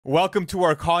Welcome to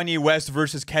our Kanye West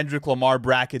versus Kendrick Lamar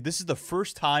bracket. This is the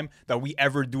first time that we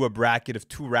ever do a bracket of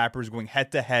two rappers going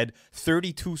head-to-head,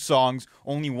 32 songs,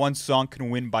 only one song can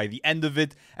win by the end of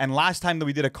it. And last time that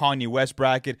we did a Kanye West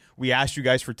bracket, we asked you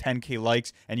guys for 10K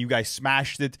likes, and you guys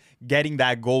smashed it, getting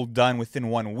that goal done within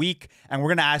 1 week. And we're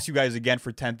going to ask you guys again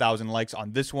for 10,000 likes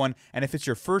on this one. And if it's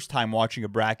your first time watching a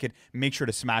bracket, make sure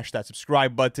to smash that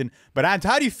subscribe button. But Ant,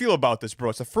 how do you feel about this,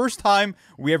 bro? It's the first time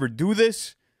we ever do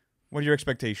this. What are your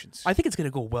expectations? I think it's going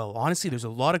to go well. Honestly, there's a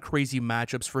lot of crazy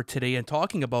matchups for today. And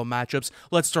talking about matchups,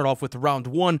 let's start off with round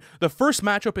one. The first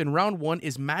matchup in round one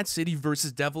is Mad City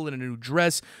versus Devil in a New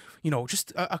Dress. You know,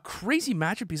 just a crazy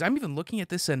matchup because I'm even looking at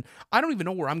this and I don't even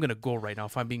know where I'm going to go right now,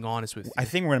 if I'm being honest with you. I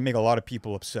think we're going to make a lot of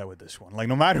people upset with this one. Like,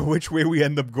 no matter which way we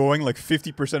end up going, like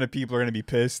 50% of people are going to be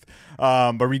pissed.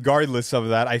 But regardless of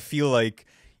that, I feel like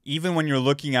even when you're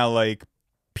looking at like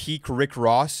peak Rick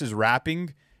Ross's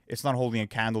rapping, it's not holding a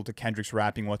candle to Kendrick's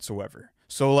rapping whatsoever.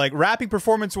 So, like, rapping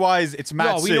performance-wise, it's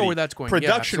Mad City. We know where that's going.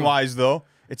 Production-wise, though,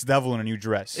 it's Devil in a New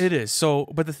Dress. It is. So,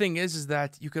 but the thing is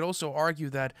that you could also argue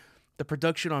that the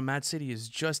production on Mad City is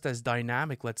just as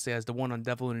dynamic, let's say, as the one on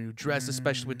Devil in a New Dress,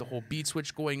 especially with the whole beat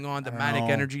switch going on, the manic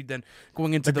energy, then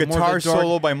going into the guitar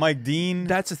solo by Mike Dean.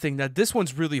 That's the thing, that this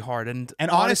one's really hard. And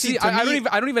honestly, I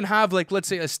don't even have, like, let's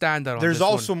say, a standout on this. There's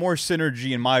also more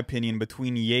synergy, in my opinion,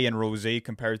 between Ye and Rose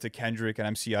compared to Kendrick and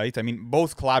MC Eiht. I mean,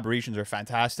 both collaborations are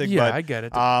fantastic. Yeah, but, I get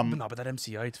it. No, but that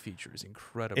MC Eiht feature is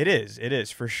incredible. It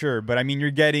is for sure. But I mean, you're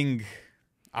getting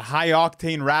a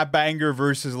high-octane rap banger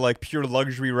versus, like, pure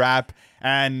luxury rap.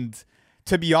 And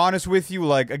to be honest with you,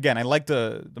 like, again, I like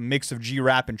the mix of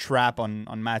G-rap and trap on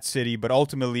Mad City, but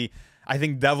ultimately, I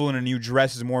think Devil in a New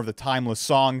Dress is more of the timeless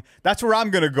song. That's where I'm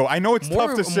going to go. I know it's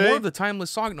tough to say. More of the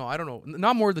timeless song? No, I don't know.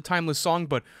 Not more of the timeless song,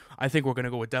 but I think we're going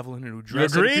to go with Devil in a New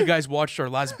Dress. You agree? If you guys watched our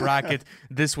last bracket,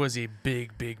 this was a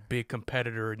big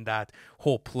competitor in that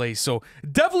whole place. So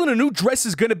Devil in a New Dress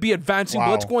is going to be advancing.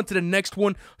 But let's go on to the next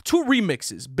one. Two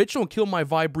remixes. Bitch Don't Kill My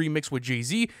Vibe remix with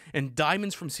Jay-Z and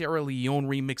Diamonds from Sierra Leone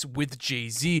remix with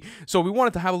Jay-Z. So we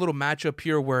wanted to have a little matchup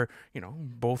here where, you know,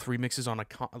 both remixes on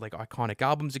iconic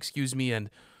albums, excuse me, and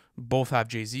both have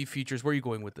Jay-Z features. Where are you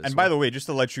going with this? And by the way, just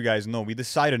to let you guys know, we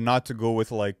decided not to go with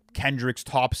like Kendrick's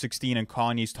top 16 and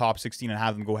Kanye's top 16 and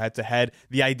have them go head to head.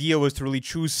 The idea was to really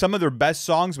choose some of their best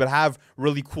songs, but have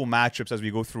really cool matchups as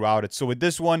we go throughout it. So with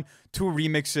this one, two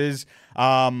remixes,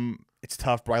 it's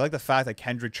tough, bro. I like the fact that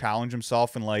Kendrick challenged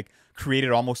himself and like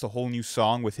created almost a whole new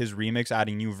song with his remix,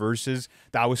 adding new verses.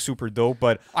 That was super dope.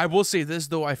 But I will say this,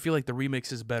 though. I feel like the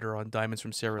remix is better on Diamonds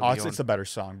from Sierra Leone. It's a better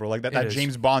song, bro. Like that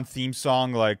James Bond theme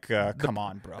song, like, come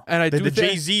on, bro. And the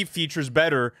Jay-Z features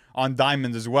better on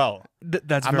Diamonds as well.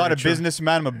 I'm not a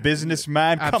businessman. I'm a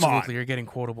businessman. Come on. Absolutely, you're getting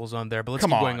quotables on there. But let's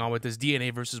keep going on with this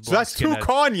DNA versus Black So that's two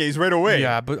Kanyes right away.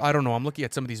 Yeah, but I don't know. I'm looking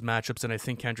at some of these matchups, and I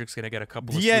think Kendrick's going to get a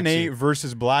couple of DNA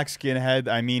versus Black Skinhead.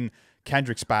 I mean,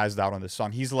 Kendrick spazzed out on this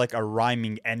song. He's like a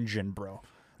rhyming engine, bro.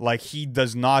 Like, he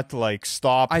does not, like,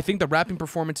 stop. I think the rapping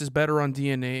performance is better on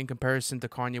DNA in comparison to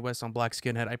Kanye West on Black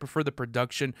Skinhead. I prefer the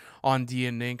production on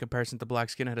DNA in comparison to Black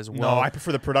Skinhead as well. No, I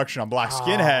prefer the production on Black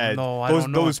Skinhead. No, I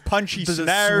don't know. Those punchy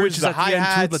snares, the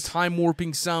hi-hats. The time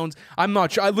warping sounds. I'm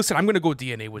not sure. Listen, I'm going to go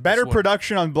DNA with better this one.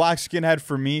 Production on Black Skinhead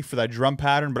for me, for that drum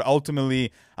pattern, but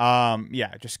ultimately,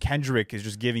 yeah, just Kendrick is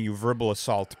just giving you verbal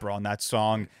assault, bro, on that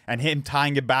song, and him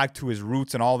tying it back to his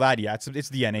roots and all that. Yeah, it's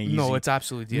DNA easy. No, it's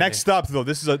absolutely DNA. Next up, though,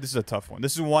 this is a tough one.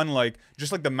 This is one, like,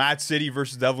 just like the Mad City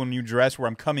versus Devil in a New Dress, where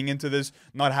I'm coming into this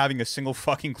not having a single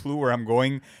fucking clue where I'm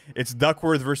going. It's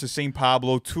Duckworth versus St.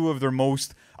 Pablo, two of their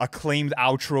most acclaimed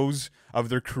outros of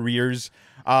their careers.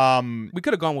 We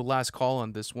could have gone with Last Call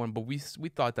on this one, but we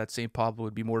thought that St. Pablo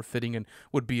would be more fitting and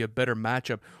would be a better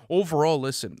matchup. Overall,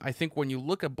 listen, I think when you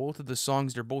look at both of the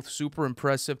songs, they're both super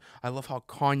impressive. I love how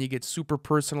Kanye gets super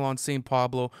personal on St.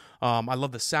 Pablo. I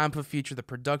love the sample feature. The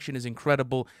production is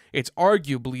incredible. It's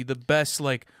arguably the best,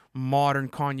 like, modern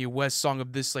Kanye West song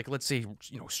of this, like, let's say,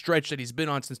 you know, stretch that he's been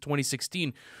on since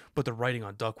 2016. But the writing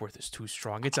on Duckworth is too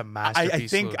strong. It's a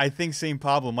masterpiece. I think St.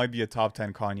 Pablo might be a top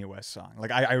 10 Kanye West song.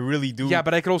 Like, I really do. Yeah,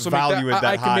 but I could also value make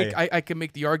that, it that high. I can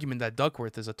make the argument that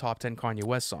Duckworth is a top 10 Kanye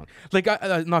West song. Like,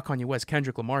 not Kanye West,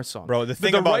 Kendrick Lamar song. Bro,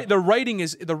 the writing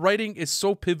is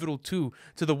so pivotal too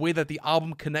to the way that the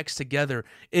album connects together.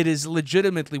 It is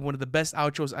legitimately one of the best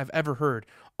outros I've ever heard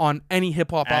on any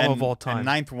hip hop album of all time. And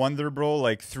Ninth Wonder, bro,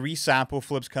 like 3 sample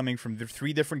flips coming from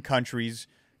 3 different countries.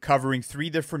 covering 3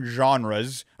 different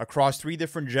genres across 3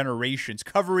 different generations,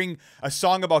 covering a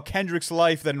song about Kendrick's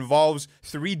life that involves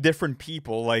 3 different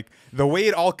people. Like, the way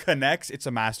it all connects, it's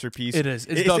a masterpiece. It is.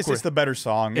 It's the better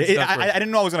song. I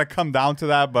didn't know I was going to come down to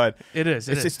that, but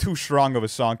it's too strong of a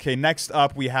song. Okay, next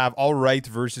up, we have All Right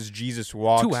versus Jesus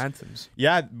Walks. 2 anthems.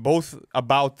 Yeah, both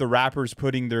about the rappers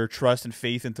putting their trust and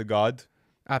faith into God.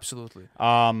 Absolutely.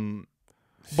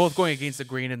 Both going against the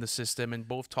grain in the system, and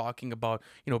both talking about,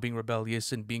 being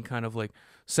rebellious and being kind of like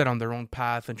set on their own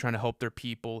path and trying to help their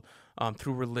people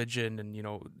through religion. And,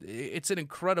 it's an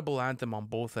incredible anthem on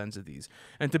both ends of these.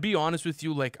 And to be honest with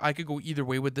you, like, I could go either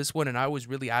way with this one, and I was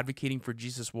really advocating for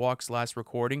Jesus Walks last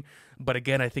recording. But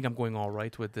again, I think I'm going All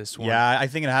Right with this one. Yeah, I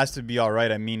think it has to be All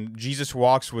Right. I mean, Jesus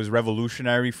Walks was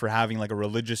revolutionary for having like a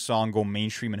religious song go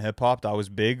mainstream in hip-hop. That was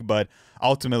big, but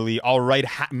ultimately, All Right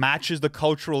matches the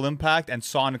cultural impact and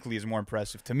sonically is more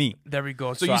impressive to me. There we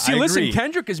go. So you see, listen,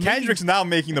 Kendrick's now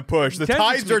making the push. The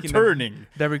tides are turning.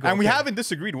 There we go. And we haven't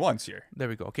disagreed once here. There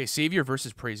we go. Okay, Savior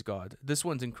versus Praise God. This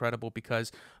one's incredible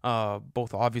because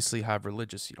both obviously have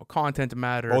religious, content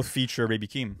matter. Both feature Baby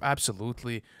Keem.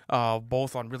 Absolutely.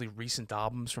 Both on really recent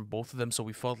albums from both of them, so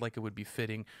we felt like it would be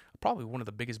fitting. Probably one of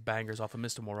the biggest bangers off of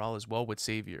Mr. Morale as well with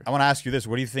Savior. I want to ask you this.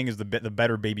 What do you think is the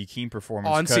better Baby Keem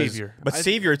performance? On Savior. But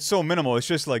Savior, it's so minimal. It's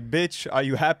just like, bitch, are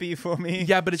you happy for me?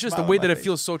 Yeah, but it's just the way that it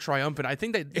feels so triumphant. I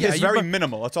think that... It's very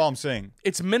minimal. That's all I'm saying.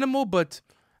 It's minimal, but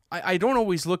I don't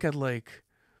always look at, like...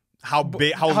 How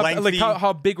big, how lengthy, like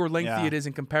how big or lengthy it is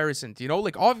in comparison.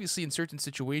 Like, obviously in certain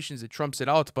situations it trumps it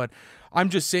out, but I'm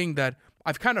just saying that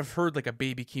I've kind of heard like a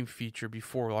Baby Keem feature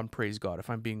before on Praise God, if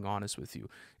I'm being honest with you.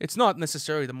 It's not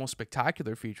necessarily the most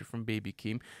spectacular feature from Baby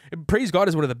Keem. Praise God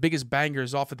is one of the biggest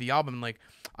bangers off of the album. Like,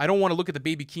 I don't want to look at the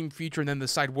Baby Keem feature and then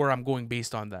decide where I'm going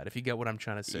based on that, if you get what I'm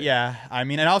trying to say. Yeah, I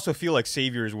mean, and I also feel like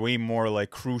Savior is way more like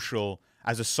crucial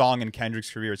as a song in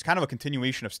Kendrick's career. It's kind of a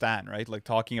continuation of Stan, right? Like,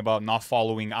 talking about not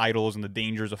following idols and the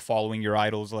dangers of following your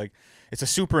idols. Like, it's a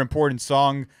super important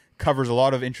song, covers a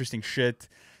lot of interesting shit.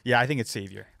 Yeah, I think it's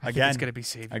Savior. Again, it's going to be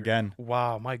Savior. Again.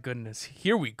 Wow, my goodness.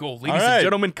 Here we go, ladies and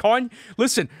gentlemen.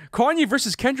 Kanye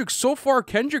versus Kendrick. So far,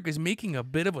 Kendrick is making a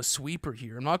bit of a sweeper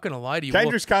here. I'm not going to lie to you.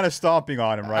 Kendrick's kind of stomping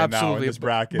on him right now in this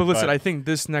bracket. But listen, I think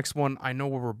this next one, I know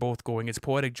where we're both going. It's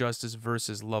Poetic Justice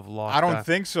versus Love Lockdown. I don't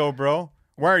think so, bro.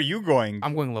 Where are you going?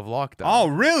 I'm going Love Lockdown. Oh,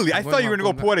 really? I thought you were going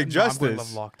to go Poetic Justice. I'm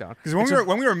going Love Lockdown. Because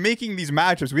when we were making these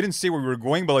matchups, we didn't say where we were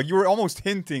going, but like you were almost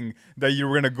hinting that you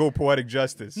were going to go Poetic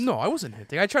Justice. No, I wasn't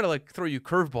hinting. I try to like throw you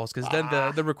curveballs because then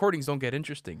the recordings don't get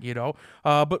interesting,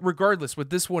 But regardless,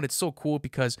 with this one, it's so cool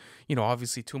because,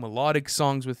 obviously 2 melodic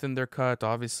songs within their cut,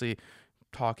 obviously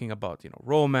talking about,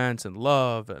 romance and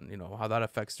love and, how that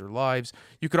affects their lives.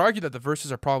 You could argue that the verses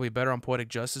are probably better on Poetic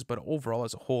Justice, but overall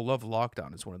as a whole, Love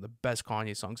Lockdown is one of the best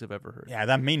Kanye songs I've ever heard. Yeah,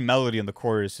 that main melody in the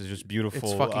chorus is just beautiful.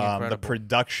 It's fucking incredible. The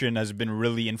production has been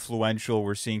really influential.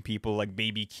 We're seeing people like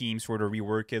Baby Keem sort of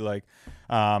rework it. Like,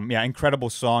 yeah, incredible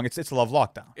song. It's Love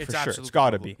Lockdown, for sure. It's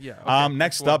got to be. Yeah, okay,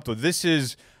 next up, though, this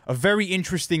is a very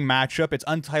interesting matchup. It's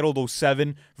Untitled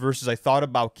 07 versus I Thought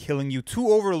About Killing You. 2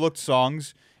 overlooked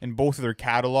songs in both of their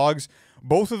catalogs.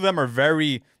 Both of them are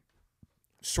very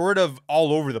sort of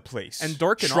all over the place. And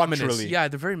dark and ominous. Yeah,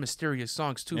 they're very mysterious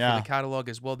songs, too, for the catalog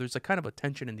as well. There's a kind of a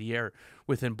tension in the air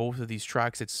within both of these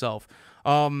tracks itself.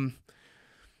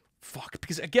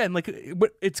 Because again, like,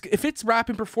 if it's rap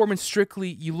and performance strictly,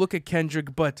 you look at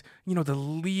Kendrick, but the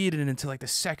lead and into like the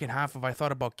second half of I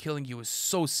Thought About Killing You is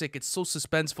so sick. It's so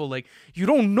suspenseful. Like, you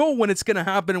don't know when it's gonna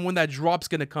happen and when that drop's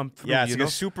gonna come through. Yeah, it's like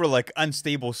a super like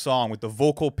unstable song with the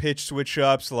vocal pitch switch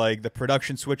ups, like the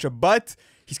production switch up, but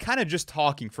he's kind of just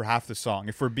talking for half the song,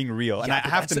 if we're being real. And I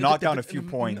have to knock down a few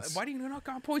points. Why do you knock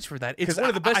down points for that? It's one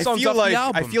of the best songs off the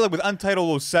album. I feel like with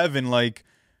Untitled 07, like,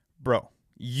 bro,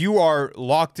 you are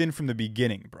locked in from the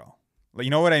beginning, bro. Like, you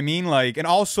know what I mean? Like, and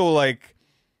also, like,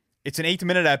 it's an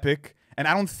 8-minute epic, and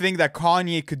I don't think that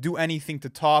Kanye could do anything to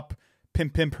top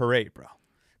Pimp Pimp Parade, bro.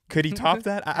 Could he top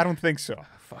that? I don't think so.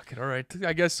 Fuck it, all right.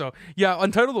 I guess so. Yeah,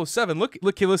 Untitled 07. Look,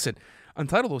 here, listen.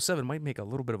 Untitled 07 might make a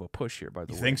little bit of a push here, by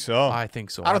the way. You think so? I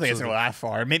think so. I don't think it's going to go that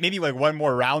far. Maybe like one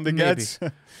more round it gets.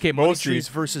 Okay, Money Trees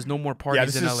versus No More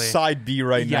Parties in LA. Yeah, this is side B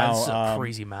now. Yeah, this is a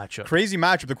crazy matchup. Crazy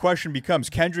matchup. The question becomes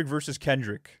Kendrick versus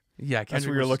Kendrick. Yeah, Kendrick. That's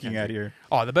what you're looking at here.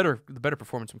 Oh, the better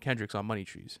performance from Kendrick's on Money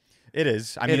Trees. It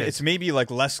is. I mean, it's maybe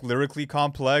like less lyrically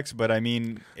complex, but I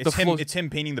mean, it's him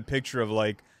painting the picture of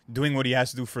like doing what he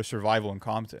has to do for survival in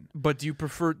Compton. But do you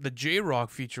prefer the J-Rock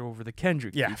feature over the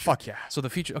Kendrick feature? Fuck yeah. So the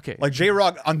feature, okay. Like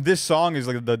J-Rock on this song is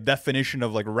like the definition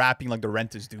of like rapping like the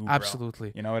rent is due, bro.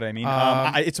 Absolutely. You know what I mean?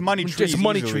 It's Money Trees. It's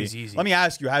Money Trees easy. Let me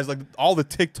ask you, has like all the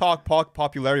TikTok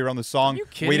popularity around the song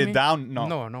weighted down?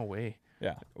 No. No way.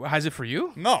 Yeah. Has it for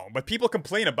you? No, but people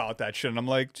complain about that shit, and I'm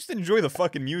like, just enjoy the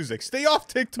fucking music. Stay off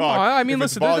TikTok. No, I mean, if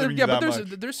it's listen, bothering you but that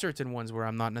much. there's certain ones where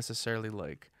I'm not necessarily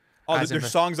like. Oh, as there's inve-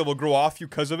 songs that will grow off you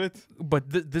because of it? But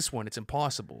this one, it's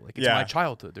impossible. Like, it's Yeah. my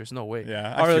childhood. There's no way.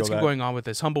 Yeah, I All right, feel let's keep that. going on with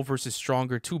this. Humble versus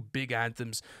Stronger, two big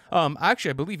anthems.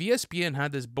 Actually, I believe ESPN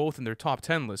had this both in their top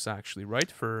 10 lists, actually,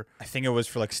 right? For I think it was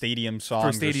for like stadium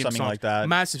songs stadium or something songs. like that.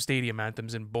 Massive stadium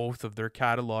anthems in both of their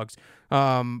catalogs.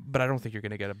 But I don't think you're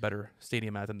going to get a better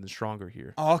stadium anthem than Stronger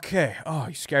here. Okay. Oh,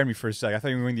 you scared me for a sec. I thought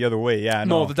you were going the other way. Yeah,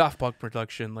 No, no. the Daft Punk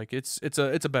production, like it's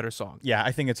a better song. Yeah,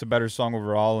 I think it's a better song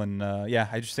overall, and yeah,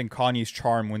 I just think Kanye's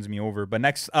charm wins me over. But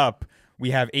next up,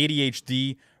 we have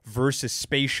ADHD versus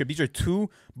Spaceship. These are two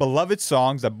beloved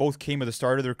songs that both came at the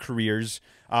start of their careers.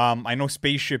 I know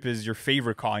Spaceship is your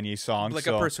favorite Kanye song. Like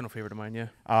so, a personal favorite of mine,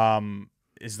 yeah.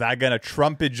 is that gonna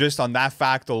trump it just on that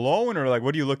fact alone, or like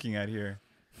what are you looking at here?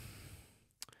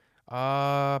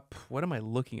 What am I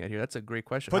looking at here? That's a great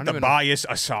question. Put the bias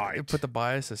aside. Put the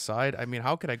bias aside. I mean,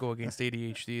 how could I go against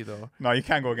ADHD though? No, you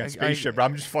can't go against Spaceship, bro.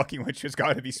 I'm just fucking with you. It's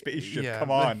got to be Spaceship. Yeah, Come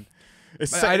but- on. But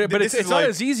This it's is not like-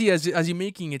 as easy as you're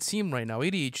making it seem right now.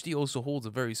 ADHD also holds a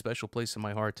very special place in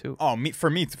my heart too. Oh, for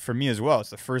me as well. It's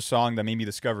the first song that made me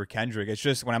discover Kendrick. It's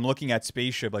just when I'm looking at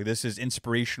Spaceship, like this is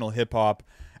inspirational hip hop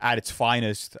at its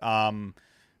finest. The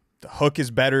hook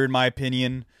is better in my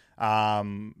opinion.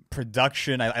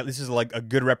 Production, this is like a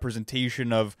good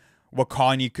representation of what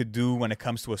Kanye could do when it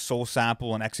comes to a soul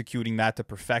sample and executing that to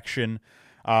perfection.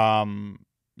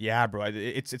 Yeah, bro,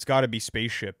 it's got to be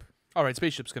Spaceship. All right,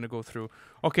 Spaceship's gonna go through.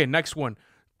 Okay, next one.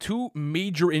 Two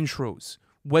major intros: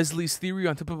 Wesley's Theory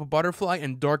on Tip of a Butterfly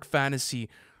and Dark Fantasy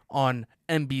on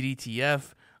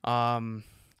MBDTF.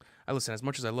 Listen, as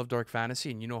much as I love Dark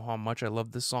Fantasy, and you know how much I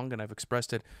love this song, and I've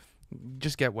expressed it,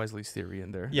 just get Wesley's Theory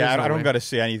in there. Yeah, There's I no don't way. got to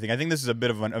say anything. I think this is a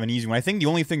bit of an easy one. I think the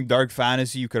only thing Dark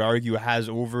Fantasy you could argue has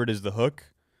over it is the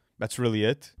hook. That's really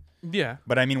it. Yeah.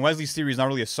 But I mean, Wesley's Theory is not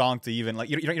really a song to even like.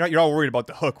 You're all worried about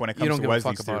the hook when it comes You don't to give a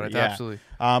Wesley's fuck Theory. about it. Yeah. Absolutely.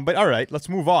 But all right, let's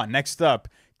move on. Next up,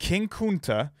 King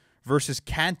Kunta versus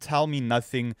Can't Tell Me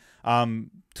Nothing.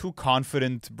 Two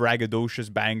confident,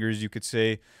 braggadocious bangers, you could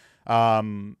say.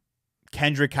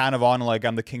 Kendrick kind of on like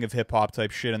I'm the king of hip hop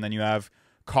type shit, and then you have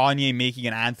Kanye making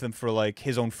an anthem for like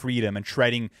his own freedom and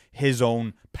treading his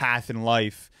own path in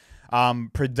life.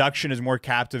 Production is more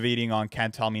captivating on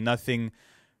Can't Tell Me Nothing.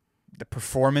 The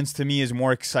performance to me is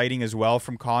more exciting as well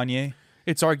from Kanye.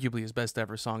 It's arguably his best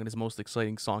ever song and his most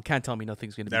exciting song. Can't tell me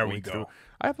nothing's going to be There going we go. through.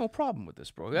 I have no problem with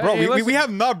this, bro. Bro, Hey, we listen,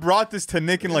 have not brought this to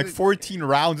Nick in like 14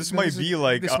 rounds. This might be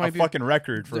like this a might be- fucking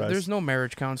record for us. There's no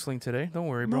marriage counseling today. Don't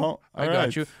worry, bro. No? I All got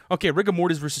right. you. Okay, Rigor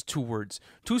Mortis versus Two Words.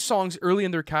 Two songs early in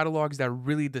their catalogs that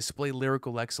really display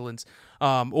lyrical excellence.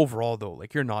 Overall, though,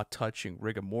 like you're not touching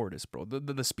Rigor Mortis, bro.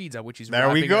 The speeds at which he's There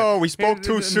we rapping go. are- We spoke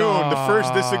too soon. The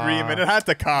first disagreement. It had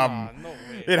to come. No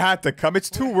way. It had to come. It's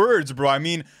two words, bro. I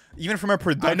mean, even from a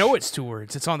production. I know it's Two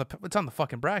Words. It's on the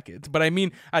fucking bracket. But I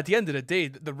mean, at the end of the day,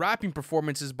 the rapping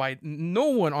performances by no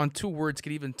one on Two Words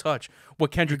could even touch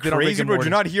what Kendrick did on Crazy, Rigor bro. Did Mortis. you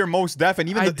not hear Most Def? And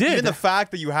even I even did. the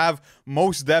fact that you have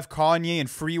Most Def, Kanye, and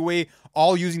Freeway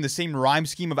all using the same rhyme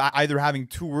scheme of either having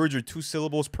two words or two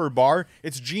syllables per bar,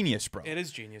 it's genius, bro. It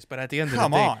is genius, but at the end Come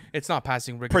of the day, on. it's not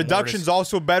passing Rigor Production's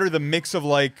also better. The mix of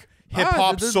like hip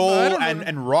hop, I soul, don't know.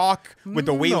 and rock with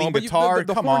the wailing but guitar.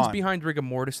 The Come horns on. behind Rigor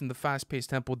Mortis and the fast-paced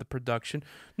tempo, the production.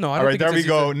 No, I don't All right, think there it's we as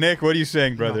go. easy- Nick, what are you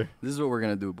saying, brother? This is what we're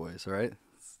gonna do, boys. All right,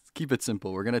 let's keep it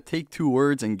simple. We're gonna take two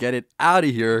words and get it out of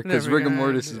here because Never rigor gonna-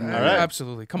 mortis is more. All right.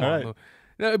 Absolutely. Come All on, right.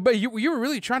 Lou. But you were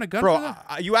really trying to gun Bro, for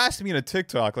that? you asked me in a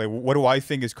TikTok, like, what do I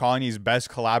think is Kanye's best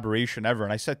collaboration ever?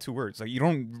 And I said two words. Like, you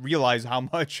don't realize how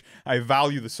much I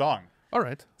value the song. All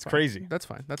right. It's crazy. That's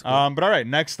fine. That's cool. But all right,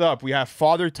 next up, we have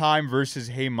Father Time versus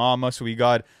Hey Mama. So we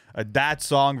got a dad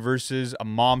song versus a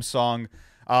mom song.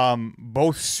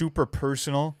 Both super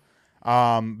personal,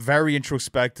 very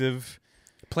introspective.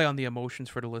 Play on the emotions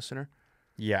for the listener.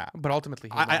 Yeah. But ultimately,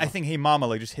 Hey I Mama. think Hey Mama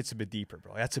like just hits a bit deeper,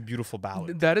 bro. That's a beautiful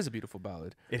ballad. That is a beautiful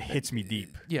ballad. It hits me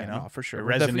deep. Yeah, you know? no, for sure.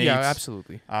 It resonates. Yeah,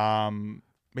 absolutely.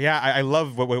 But yeah, I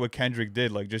love what Kendrick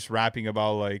did, like just rapping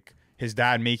about like his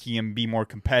dad making him be more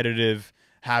competitive,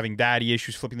 having daddy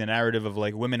issues, flipping the narrative of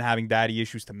like women having daddy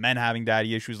issues to men having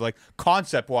daddy issues, like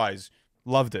concept wise,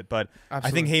 loved it. But I think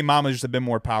Absolutely. Hey Mama is just a bit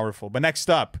more powerful. But next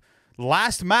up,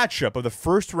 last matchup of the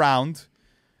first round,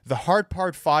 the Heart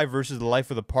Part 5 versus the Life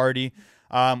of the Party.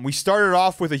 We started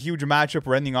off with a huge matchup.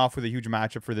 We're ending off with a huge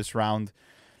matchup for this round.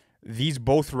 These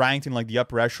both ranked in like the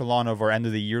upper echelon of our end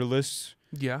of the year lists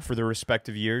Yeah. for their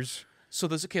respective years. So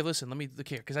there's listen,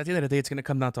 because at the end of the day, it's gonna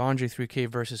come down to Andre 3K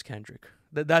versus Kendrick.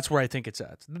 That's where I think it's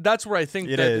at. That's where I think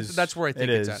That's where I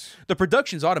think it's at. The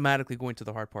production's automatically going to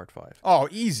the Hard Part 5. Oh,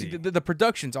 easy. The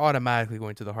production's automatically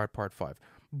going to the Hard Part 5.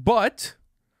 But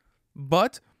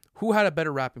who had a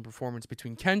better rapping performance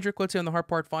between Kendrick, let's say, on the Hard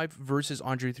Part 5 versus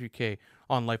Andre 3K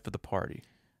on Life of the Party?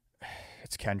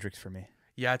 It's Kendrick's for me.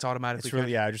 Yeah, it's automatically. It's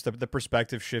really, just the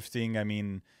perspective shifting. I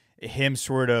mean, him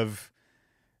sort of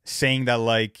saying that,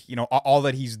 like, you know, all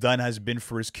that he's done has been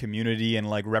for his community and,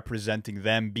 like, representing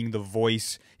them, being the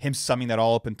voice, him summing that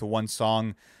all up into one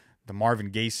song, the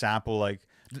Marvin Gaye sample, like,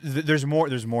 there's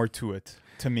more to it,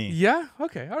 to me. Yeah,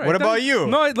 okay, all right. What about you?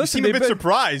 No, listen, you seem a bit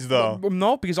surprised, though.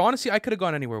 No, because honestly, I could have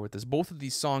gone anywhere with this. Both of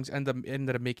these songs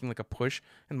ended up making, like, a push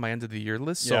in my end of the year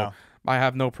list, so I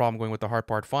have no problem going with the Hard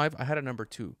Part 5. I had a number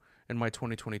 2 in my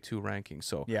 2022 ranking.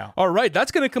 So yeah. All right,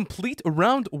 that's going to complete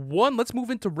round 1. Let's move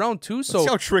into round 2. So let's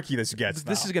see how tricky this gets.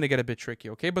 This is going to get a bit tricky,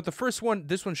 okay? But the first one,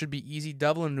 this one should be easy.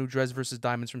 Devil in a New Dress versus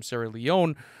Diamonds from Sierra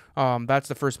Leone. That's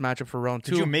the first matchup for round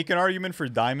 2. Did you make an argument for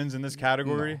Diamonds in this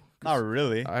category? No, not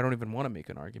really. I don't even want to make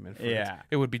an argument for it.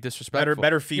 It would be disrespectful.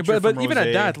 Better feature but even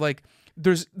at that, like,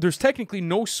 there's technically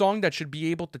no song that should be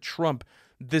able to trump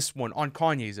this one on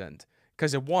Kanye's end,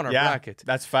 because it won our bracket.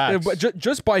 That's facts.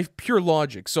 Just by pure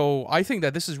logic. So I think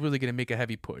that this is really going to make a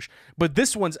heavy push. But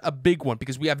this one's a big one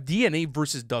because we have DNA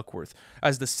versus Duckworth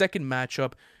as the second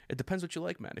matchup. It depends what you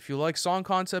like, man. If you like song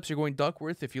concepts, you're going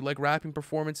Duckworth. If you like rapping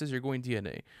performances, you're going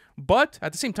DNA. But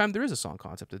at the same time, there is a song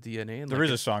concept of DNA. And there is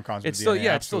a song concept it's of still, DNA,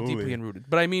 yeah, absolutely. It's still deeply enrooted.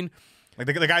 But I mean, like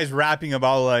the guy's rapping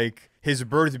about, like, his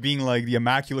birth being, like, the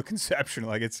Immaculate Conception.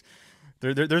 Like, it's...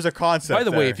 There's a concept. By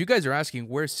the way, way, if you guys are asking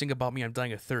where's "Sing About Me, I'm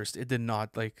Dying of Thirst," it did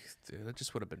not, like, that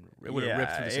just would have been, it would have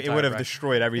ripped through this it would have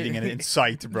destroyed everything in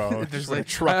sight, bro. Just like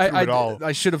trucked through it all.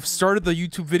 I should have started the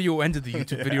YouTube video, ended the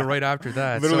YouTube video right after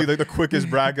that. Literally, like the quickest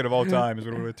bracket of all time is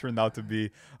what it would have turned out to be.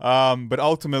 But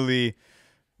ultimately,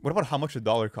 what about how much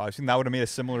 $1 cost? You think that would have made a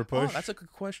similar push? Oh, that's a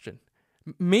good question.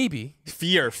 Maybe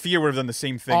Fear would have done the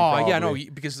same thing. Oh yeah, no,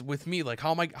 because with me, like,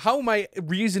 how am I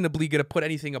reasonably gonna put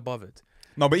anything above it?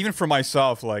 No, but even for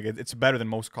myself, like, it's better than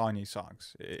most Kanye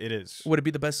songs. It is. Would it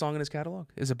be the best song in his catalog?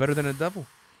 Is it better than A Devil?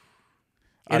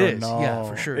 I don't know. Yeah,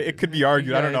 for sure. It could be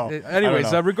argued. I don't know.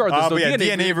 Anyways, regardless, though, yeah,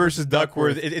 DNA versus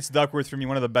Duckworth. It's Duckworth for me.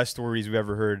 One of the best stories we've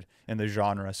ever heard in the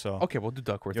genre. So okay, we'll do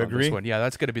Duckworth you on agree? this one. Yeah,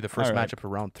 that's gonna be the first matchup for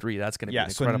round 3. That's gonna be an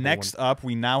so incredible next one. up,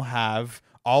 we now have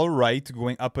All Right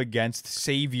going up against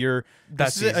Savior.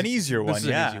 That's this is an easier one.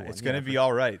 Yeah, it's gonna be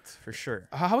All Right for sure.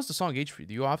 How's the song age for you?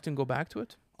 Do you often go back to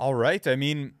it? All Right. I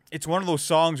mean, it's one of those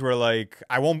songs where, like,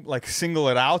 I won't, like, single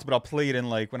it out, but I'll play it in,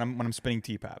 like, when I'm spinning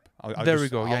TPAP. There we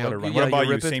go. Yeah, what about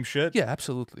you? Same shit? Yeah,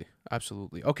 absolutely.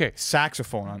 Okay.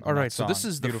 Saxophone on All right, so song. this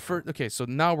is the first. Okay, so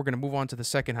now we're gonna move on to the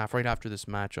second half right after this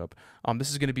matchup. This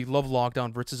is gonna be Love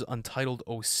Lockdown versus Untitled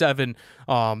 07.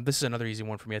 This is another easy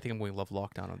one for me. I think I'm going Love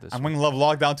Lockdown on this. I'm going Love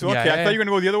Lockdown too. Yeah, okay, I thought you were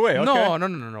gonna go the other way. Okay.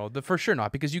 No. For sure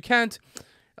not, because you can't.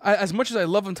 As much as I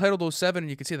love Untitled 07, and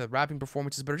you can see the rapping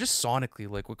performances, but just sonically,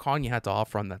 like what Kanye had to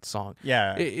offer on that song.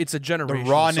 Yeah, it's a generation.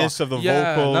 The rawness of the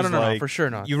vocals. No, for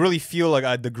sure not. You really feel like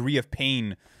a degree of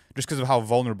pain just because of how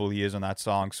vulnerable he is on that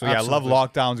song. So yeah, Absolutely.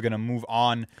 Love Lockdown is gonna move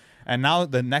on. And now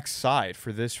the next side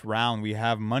for this round, we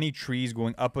have Money Trees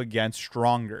going up against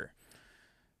Stronger.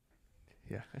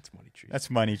 Yeah, that's Money Trees. That's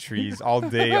Money Trees all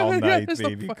day, all night,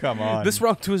 baby. Come on. This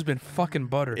round 2 has been fucking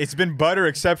butter. It's been butter,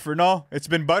 except for it's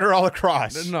been butter all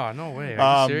across. No way.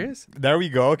 Are you serious? There we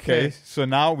go. Okay, so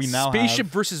now we Spaceship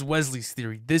have versus Wesley's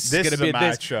Theory. This is gonna be a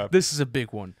matchup. This is a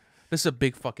big one. This is a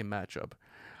big fucking matchup.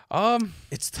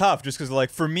 It's tough just because,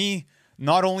 like, for me,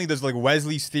 not only does, like,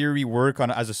 Wesley's Theory work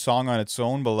as a song on its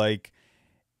own, but, like,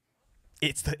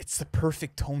 it's the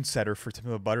perfect tone setter for To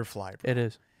Pimp a Butterfly. Bro. It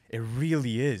is. It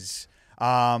really is.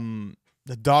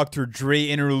 The Dr. Dre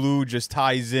interlude just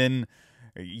ties in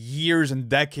years and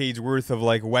decades worth of,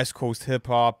 like, West Coast hip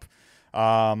hop.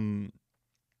 Damn.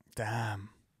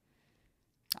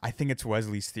 I think it's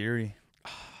Wesley's Theory.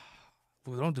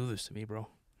 Well, don't do this to me, bro.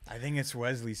 I think it's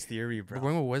Wesley's Theory, bro. We're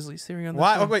going with Wesley's Theory on this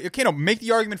Why? one? Wait, okay, no, make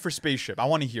the argument for Spaceship. I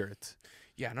want to hear it.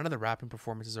 Yeah, none of the rapping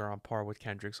performances are on par with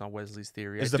Kendrick's on Wesley's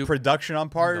Theory. Is the production on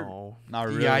par? No. Not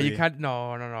really. Yeah, you can't.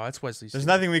 No. It's Wesley's There's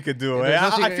Theory. nothing we could do.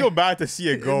 Nothing, I feel bad to see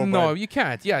it go. No, but you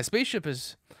can't. Yeah, Spaceship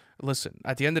is... Listen,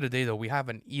 at the end of the day, though, we have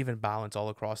an even balance all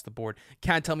across the board.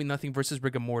 Can't Tell Me Nothing versus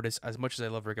Rigor Mortis. As much as I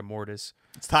love Rigor Mortis,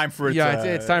 it's time for it. Yeah,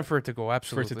 it's time for it to go.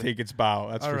 Absolutely, for it to take its bow.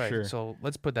 That's all for right, sure. So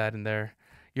let's put that in there.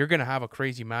 You're gonna have a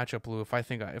crazy matchup, Lou.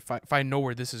 If I know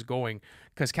where this is going,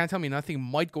 because Can't Tell Me Nothing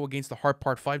might go against the Heart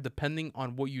Part 5, depending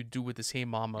on what you do with this Hey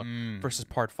Mama versus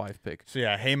Part 5 pick. So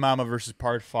yeah, Hey Mama versus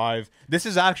Part 5. This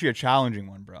is actually a challenging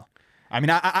one, bro. I mean,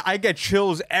 I get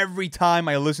chills every time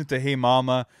I listen to Hey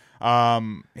Mama.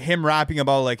 Him rapping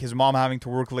about like his mom having to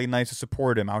work late nights to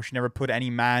support him, how she never put any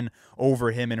man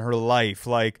over him in her life.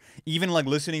 Like even like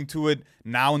listening to it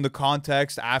now in the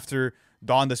context after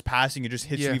Donda's passing, it just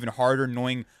hits you even harder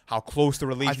knowing how close the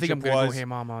relationship was. I think I'm gonna go Hey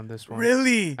Mama on this one.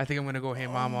 Really? I think I'm gonna go Hey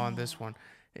Mama on this one.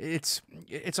 It's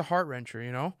a heart wrencher,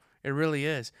 you know. It really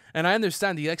is, and I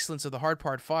understand the excellence of the Hard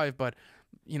Part 5, but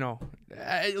you know,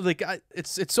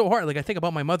 it's so hard. Like I think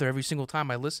about my mother every single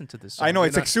time I listen to this song. I know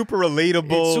it's like super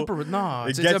relatable. It's super. No, it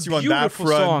it's gets a you on that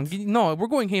front. song. No, we're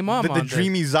going Hey Mama. The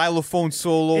dreamy xylophone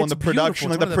solo It's and the production,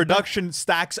 beautiful. like the production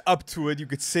stacks up to it. You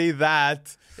could say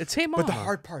that. It's Hey Mama. But the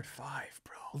Hard Part 5,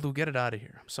 bro. Lou, get it out of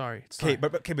here. I'm sorry. Okay,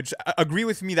 but just agree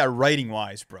with me that writing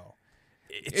wise, bro.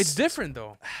 It's different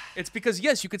though. It's because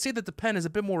yes, you could say that the pen is a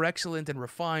bit more excellent and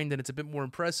refined, and it's a bit more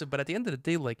impressive. But at the end of the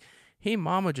day, like Hey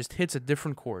Mama just hits a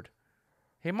different chord.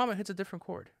 Hey Mama hits a different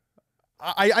chord.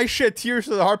 I shed tears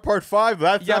to the Hard Part 5.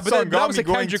 That song got me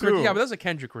going too. Yeah, but that was a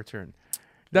Kendrick return.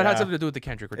 That had something to do with the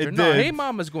Kendrick return. It No, did. Hey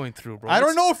Mama's going through, bro. I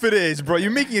don't know if it is, bro.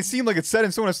 You're making it seem like it's set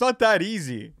in stone. It's not that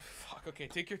easy. Fuck. Okay,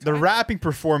 take your time. The rapping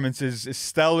performance is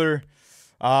stellar.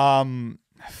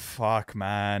 Fuck,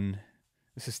 man.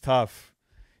 This is tough.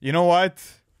 You know what?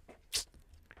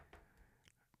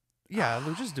 Yeah,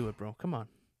 Lou, just do it, bro. Come on.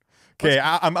 Okay,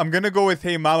 I'm gonna go with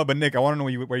Hey Mama, but Nick, I want to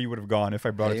know where you would have gone if I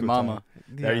brought it Hey to Mama. a tie.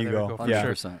 There you go.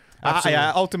 100%.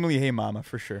 Yeah, ultimately Hey Mama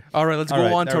for sure. All right, let's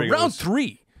go on to there he round goes.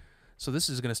 3. So this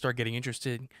is gonna start getting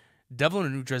interesting. Devil in a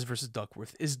New Dress versus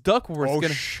Duckworth. Is Duckworth Oh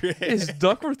gonna shit! is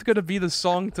Duckworth gonna be the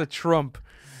song to trump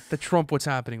what's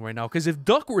happening right now? Because if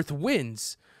Duckworth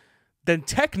wins, then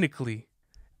technically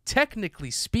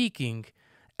speaking,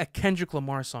 a Kendrick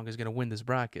Lamar song is gonna win this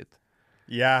bracket.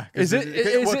 Yeah, Is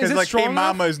it like strong Hey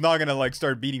Mama enough? is not gonna like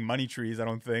start beating Money Trees, I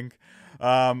don't think.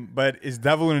 But is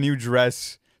Devil in a New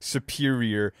Dress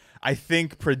superior? I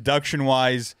think production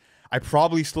wise, I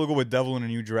probably still go with Devil in a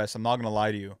New Dress. I'm not gonna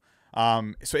lie to you.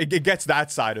 So it gets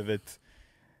that side of it.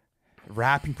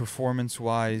 Rapping performance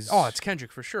wise, Oh, it's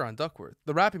Kendrick for sure on Duckworth.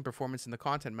 The rapping performance and the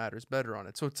content matters better on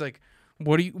it. So it's like,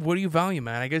 what do you value,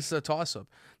 man? I guess it's a toss up.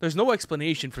 There's no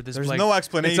explanation for this. There's like, no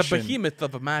explanation. It's a behemoth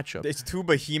of a matchup. It's two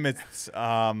behemoths.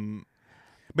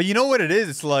 But you know what it is?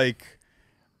 It's like,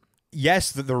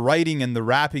 yes, the writing and the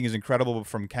rapping is incredible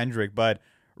from Kendrick, but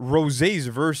Rosé's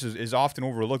verse is often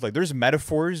overlooked. Like there's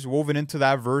metaphors woven into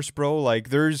that verse, bro. Like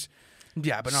there's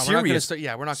Yeah, but no, serious, we're not going to start.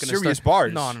 Yeah, we're not going to serious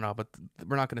start. bars. No, but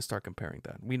we're not going to start comparing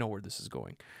that. We know where this is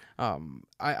going.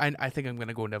 I think I'm going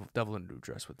to go Devil in a New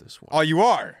Dress with this one. Oh, you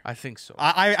are? I think so.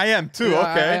 I am too.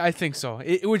 Yeah, Okay. I think so.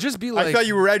 It would just be like, I thought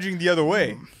you were edging the other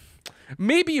way.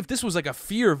 maybe if this was like a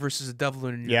Fear versus a Devil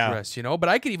in a New Yeah. Dress, you know. But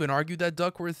I could even argue that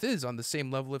Duckworth is on the same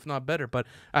level, if not better. But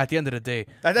at the end of the day,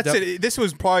 That's it. This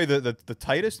was probably the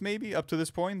tightest maybe up to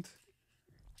this point.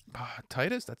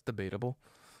 Titus, that's debatable.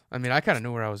 I mean, I kind of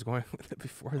knew where I was going with it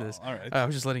before this. all right. I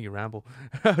was just letting you ramble.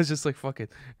 I was just like, fuck it,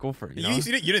 go for it. You know? You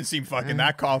didn't seem fucking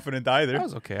that confident either. That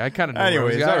was okay. I kind of knew.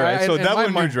 Anyways, where I was. all right. So in Devil my in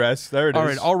a New mind- Dress. There it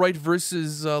is. All right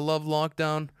versus Love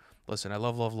Lockdown. Listen, I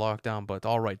love Lockdown, but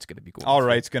All Right's gonna be going. All through.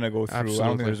 right's gonna go through. I don't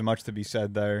Absolutely. think there's much to be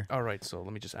said there. All right, so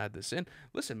let me just add this in.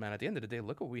 Listen, man, at the end of the day,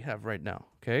 look what we have right now,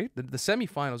 okay? The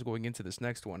semifinals going into this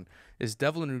next one is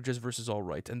Devil in a New Dress versus All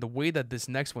Right, and the way that this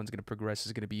next one's going to progress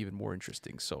is going to be even more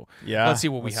interesting. So Yeah, let's see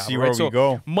what we let's have. see all where right? we So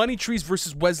go. Money Trees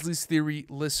versus Wesley's Theory.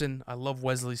 Listen, I love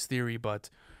Wesley's Theory, but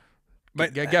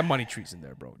get Money Trees in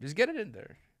there, bro. Just get it in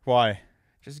there. Why?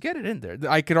 Just get it in there.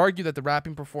 I could argue that the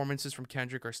rapping performances from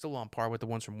Kendrick are still on par with the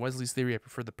ones from Wesley's Theory. I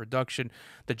prefer the production,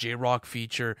 the J-Rock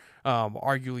feature.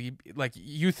 Arguably, like,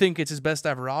 you think it's his best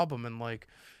ever album, and like,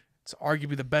 it's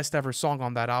arguably the best ever song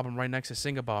on that album, right next to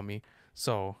 "Sing About Me."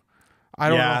 So, I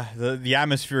don't know. The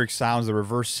atmospheric sounds, the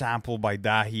reverse sample by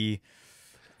Dahi.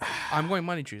 I'm going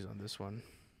Money Trees on this one.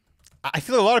 I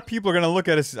feel like a lot of people are gonna look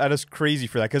at us crazy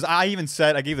for that, because I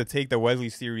gave the take that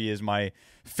Wesley's Theory is my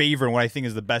favorite and what I think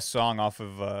is the best song off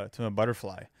of To a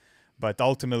Butterfly, but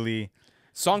ultimately,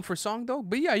 Song for song, though.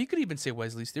 But yeah, you could even say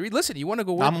Wesley's Theory. Listen, you want to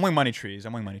go with, I'm going Money Trees.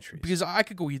 because I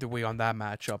could go either way on that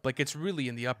matchup. Like, it's really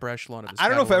in the upper echelon of this. I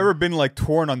don't know if I've catalog. ever been like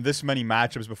torn on this many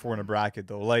matchups before in a bracket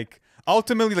though. Like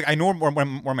ultimately, like I know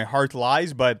where my heart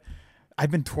lies, but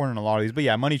I've been torn on a lot of these. But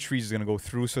yeah, Money Trees is gonna go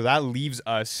through, so that leaves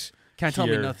us. Can't Tell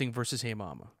Me here. Nothing versus Hey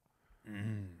Mama.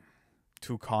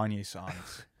 Two Kanye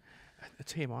songs.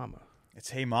 It's Hey Mama. It's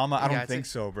Hey Mama. I Yeah, don't it's think like-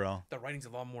 so, bro. The writing's a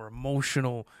lot more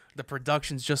emotional. The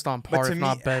production's just on par, to if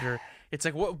not me- better. It's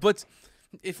like what? But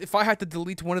if I had to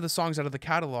delete one of the songs out of the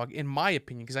catalog, in my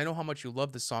opinion, because I know how much you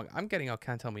love this song, I'm getting out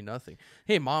Can't Tell Me Nothing.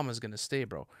 Hey Mama's gonna stay,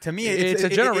 bro. To me, it's a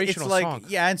generational it's like, song.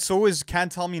 Yeah, and so is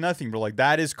Can't Tell Me Nothing, bro. Like,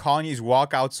 that is Kanye's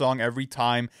walkout song every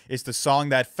time. It's the song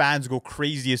that fans go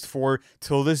craziest for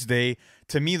till this day.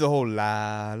 To me, the whole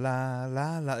la la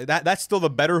la la, that's still the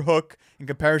better hook in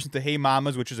comparison to Hey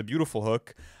Mamas, which is a beautiful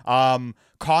hook.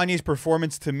 Kanye's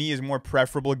performance to me is more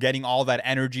preferable, getting all that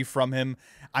energy from him.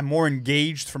 I'm more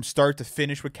engaged from start to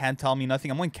finish with Can't Tell Me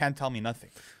Nothing. I'm going Can't Tell Me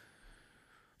Nothing.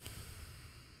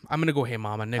 I'm gonna go Hey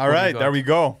Mama. Nick, all right, there we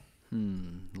go.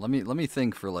 Let me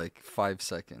think for like 5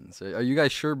 seconds. Are you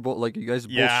guys sure? Like, you guys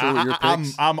both Yeah, sure with your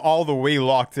picks? I'm all the way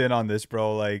locked in on this,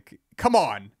 bro. Like, come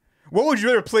on. What would you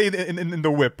rather play in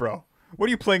the whip, bro? What are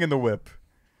you playing in the whip?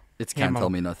 It's Can't Tell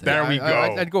Me Nothing. There we go.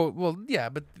 I'd go. Well, yeah,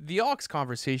 but the aux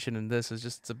conversation in this is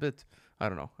just it's a bit. I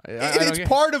don't know. It's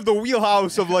part of the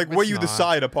wheelhouse of like what you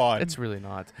decide upon. It's really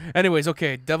not. Anyways,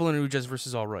 okay. Devil in a New Dress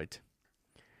versus All Right.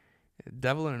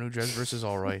 Devil in a New Dress versus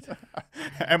All Right.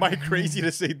 Am I crazy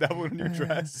to say Devil in a New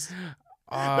Dress?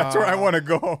 That's where I want to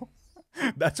go.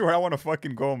 That's where I want to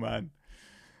fucking go, man.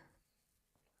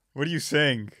 What are you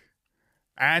saying?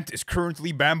 Ant is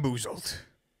currently bamboozled.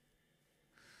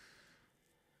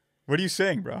 What are you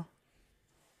saying, bro?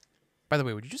 By the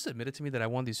way, would you just admit it to me that I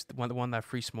won that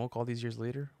free smoke all these years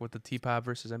later with the TPAB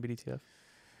versus MBDTF?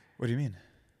 What do you mean?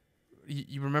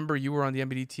 You remember you were on the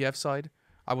MBDTF side?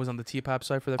 I was on the TPAB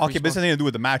side for that. Okay, but this has nothing to do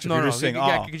with the matchup. No, You're just saying,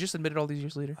 yeah, you just admit it all these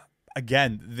years later.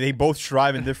 Again, they both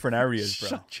strive in different areas, bro.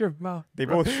 Shut your mouth. They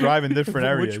both strive in different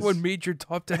areas. Which one made your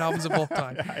top 10 albums of all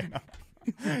time? I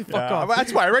know. Fuck off.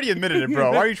 That's why I already admitted it,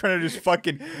 bro. Why are you trying to just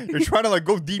fucking? You're trying to like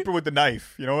go deeper with the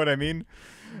knife. You know what I mean?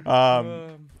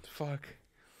 Fuck.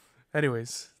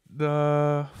 Anyways,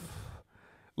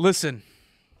 listen.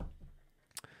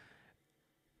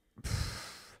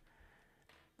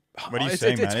 What are you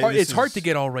saying, man? It's hard to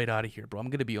get All Right out of here, bro. I'm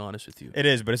gonna be honest with you. It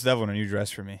is, but it's Devil in a New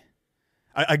Dress for me.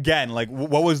 Again, like,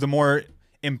 what was the more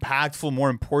impactful, more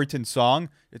important song?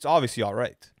 It's obviously All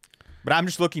Right. But I'm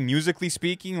just looking musically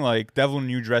speaking, like Devil in a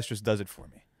New Dress just does it for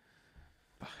me.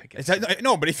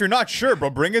 No, but if you're not sure,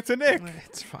 bro, bring it to Nick.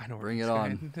 It's fine. Bring it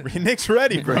on. Nick's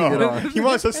ready, bro. Bring it on. He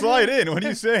wants to slide in. What are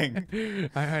you saying?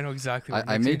 I know exactly. What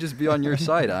I may just be on your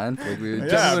side, Ant. Like,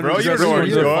 Yeah, bro, you know where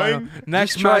he's going.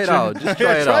 Next Just try it out. Just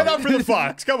try it Try it out. out for the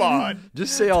Fox. Come on.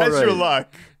 Just say All Test Right. your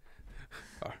luck.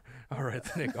 All right,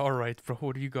 Nick. All right, bro.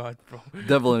 What do you got, bro?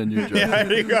 Devil in a New Dress. Yeah,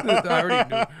 there you go. I already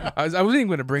knew. I wasn't even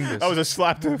going to bring this. That was a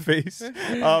slap to the face.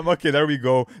 Okay, there we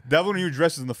go. Devil in a New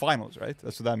Dress is in the finals, right?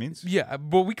 That's what that means? Yeah,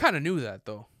 but we kind of knew that,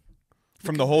 though.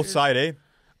 From the whole side, eh?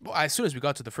 Well, as soon as we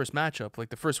got to the first matchup, like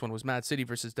the first one was Mad City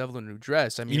versus Devil in a New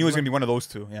Dress. I mean, You knew it was going to be one of those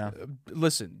two, yeah.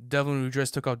 Listen, Devil in a New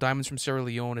Dress took out Diamonds from Sierra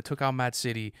Leone. It took out Mad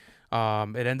City.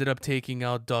 It ended up taking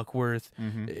out Duckworth.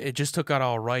 It just took out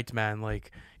All Right, man.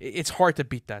 Like, it's hard to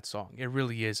beat that song. It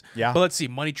really is. Yeah. But let's see.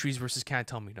 Money Trees versus Can't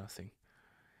Tell Me Nothing.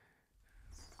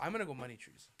 I'm going to go Money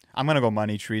Trees. I'm going to go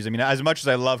Money Trees. I mean, as much as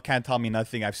I love Can't Tell Me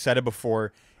Nothing, I've said it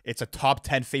before, it's a top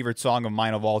 10 favorite song of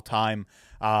mine of all time.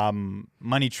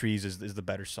 Money Trees is the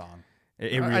better song.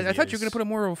 It really I thought you were is. going to put a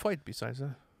more of a fight besides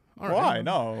that. All right. Why?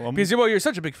 No. Because well, you're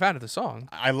such a big fan of the song.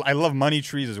 I love Money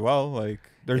Trees as well. Like,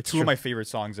 they're It's two true. of my favorite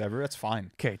songs ever. That's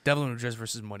fine. Okay, Devil in a New Dress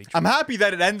versus Money Trees. I'm happy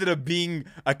that it ended up being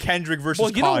a Kendrick versus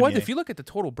Well, you know what? Kanye. If you look at the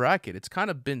total bracket, it's kind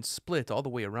of been split all the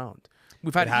way around.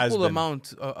 We've had It has equal been.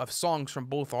 amount of songs from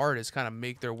both artists kind of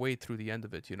make their way through the end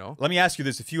of it, you know? Let me ask you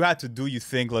this. If you had to do, you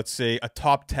think, let's say, a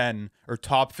top 10 or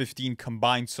top 15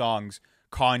 combined songs,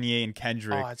 Kanye and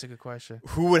Kendrick, Oh, that's a good question.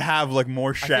 who would have, like,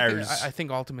 more shares? I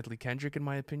think ultimately Kendrick, in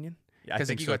my opinion. Yeah, I Because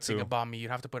think like, you so, got Sing too. About Me, you'd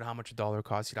have to put how much a dollar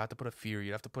costs, you'd have to put a Fear,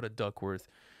 you'd have to put a Duckworth.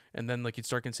 And then, like, you'd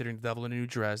start considering The Devil in a New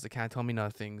Dress, The Can't Tell Me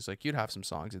Nothings. Like, you'd have some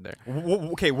songs in there.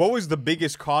 Okay, what was the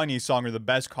biggest Kanye song or the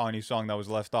best Kanye song that was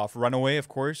left off? Runaway, of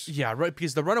course. Yeah, right.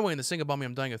 Because the Runaway and the Sing About Me,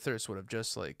 I'm Dying of Thirst would have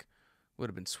just, like, would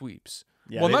have been sweeps.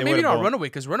 Yeah, well, they maybe would've not both- Runaway,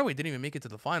 because Runaway didn't even make it to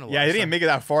the final. Yeah, they didn't make it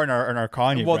that far in our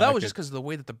Kanye. Well, that was bracket. just because of the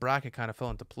way that the bracket kind of fell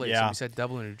into place. Yeah. And we said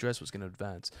Devil in a New Dress was going to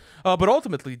advance. But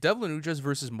ultimately, Devil in a New Dress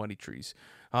versus Money Trees.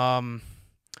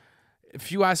 If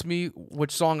you ask me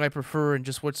which song I prefer and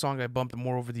just what song I bumped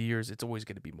more over the years, it's always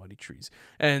going to be Money Trees.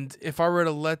 And if I were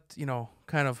to let,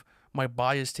 kind of my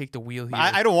bias take the wheel here.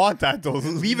 I don't want that, though.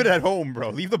 Leave it at home, bro.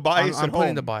 Leave the bias I'm at putting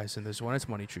home. the bias in this one. It's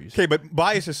Money Trees. Okay, but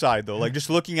bias aside, though, like just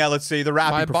looking at, let's say, the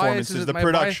rapping performances, the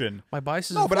production. My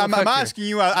bias is No, in but full I'm effect here. asking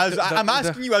you as I'm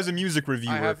asking you as a music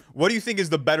reviewer. have- What do you think is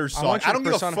the better song? want you I to don't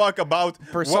give a persona- fuck about what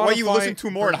you personify- listened to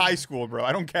more in high school, bro.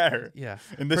 I don't care. Yeah.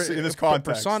 In this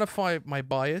context. Personify my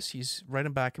bias. He's right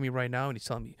in back of me right now, and he's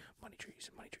telling me, Money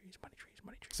Trees, Money Trees, Money Trees,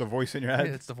 Money Trees. It's a voice in your Yeah, head.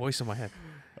 it's the voice in my head.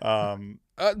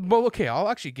 Well, okay, I'll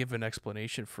actually give an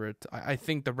explanation for it. I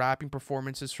think the rapping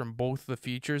performances from both the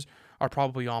features are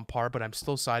probably on par, but I'm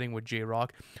still siding with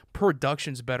J-Rock.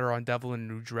 Production's better on Devil in a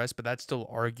New Dress, but that's still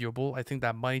arguable. I think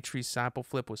that Money Tree sample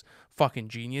flip was fucking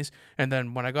genius. And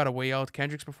then when I got to weigh out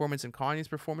Kendrick's performance and Kanye's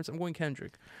performance, I'm going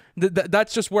Kendrick.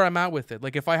 That's just where I'm at with it.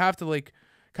 Like, if I have to, like,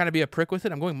 kind of be a prick with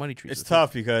it, I'm going Money Tree. It's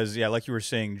tough because, yeah, like you were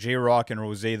saying, J-Rock and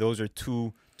Rose, those are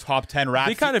two top 10 rap.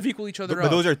 They kind of equal each other out. But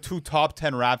those are two top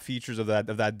 10 rap features of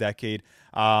that decade.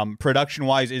 Production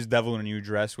wise, is Devil in a New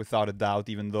Dress without a doubt.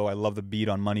 Even though I love the beat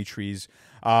on Money Trees,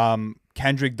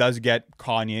 Kendrick does get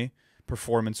Kanye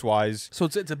performance wise. So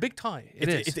it's a big tie.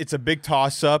 It's a big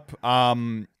toss up.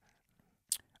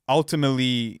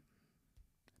 Ultimately,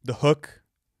 the hook.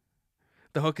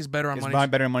 The hook is better on Money. It's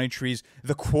better on Money Trees.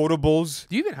 The quotables.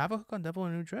 Do you even have a hook on Devil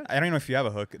in a New Dress? I don't even know if you have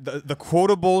a hook. The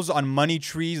quotables on Money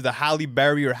Trees, the Halle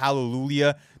Berry or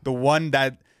Hallelujah, the one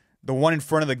in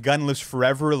front of the gun lives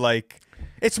forever, like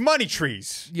it's Money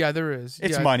Trees. Yeah, there is.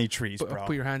 It's Money Trees, bro.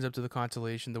 Put your hands up to the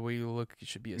constellation. The way you look, it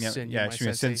should be a sin. Yeah, it should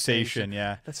be a sensation.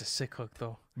 Yeah, that's a sick hook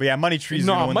though. But yeah, Money Trees.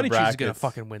 No, Money Trees is gonna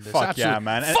fucking win this. Fuck Absolutely. yeah,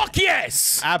 man. Fuck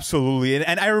yes. Absolutely.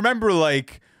 And I remember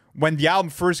like when the album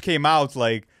first came out,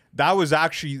 like. That was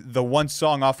actually the one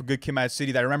song off of Good Kid, Mad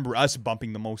City that I remember us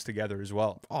bumping the most together as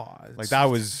well. Oh, like that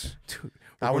was, dude,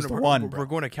 that was the one. We're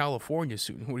going to California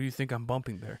soon. What do you think I'm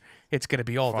bumping there? It's gonna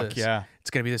be all Fuck this. Yeah, it's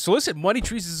gonna be this. So listen, Money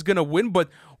Trees is gonna win. But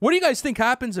what do you guys think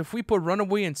happens if we put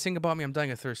Runaway and Sing About Me, I'm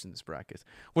Dying of Thirst in this bracket?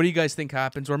 What do you guys think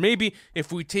happens? Or maybe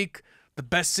if we take the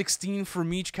best 16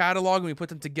 from each catalog and we put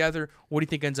them together, what do you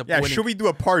think ends up winning? Should we do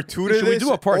a part 2 to this? Should we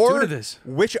do a part 2 to this?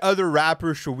 Which other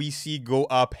rappers should we see go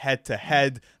up head to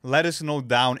head? Let us know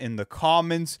down in the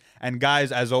comments. And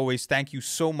guys, as always, thank you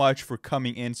so much for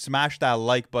coming in. Smash that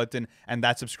like button and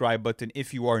that subscribe button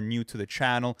if you are new to the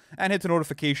channel. And hit the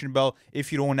notification bell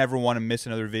if you don't ever want to miss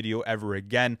another video ever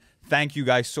again. Thank you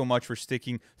guys so much for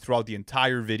sticking throughout the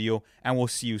entire video. And we'll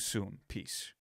see you soon. Peace.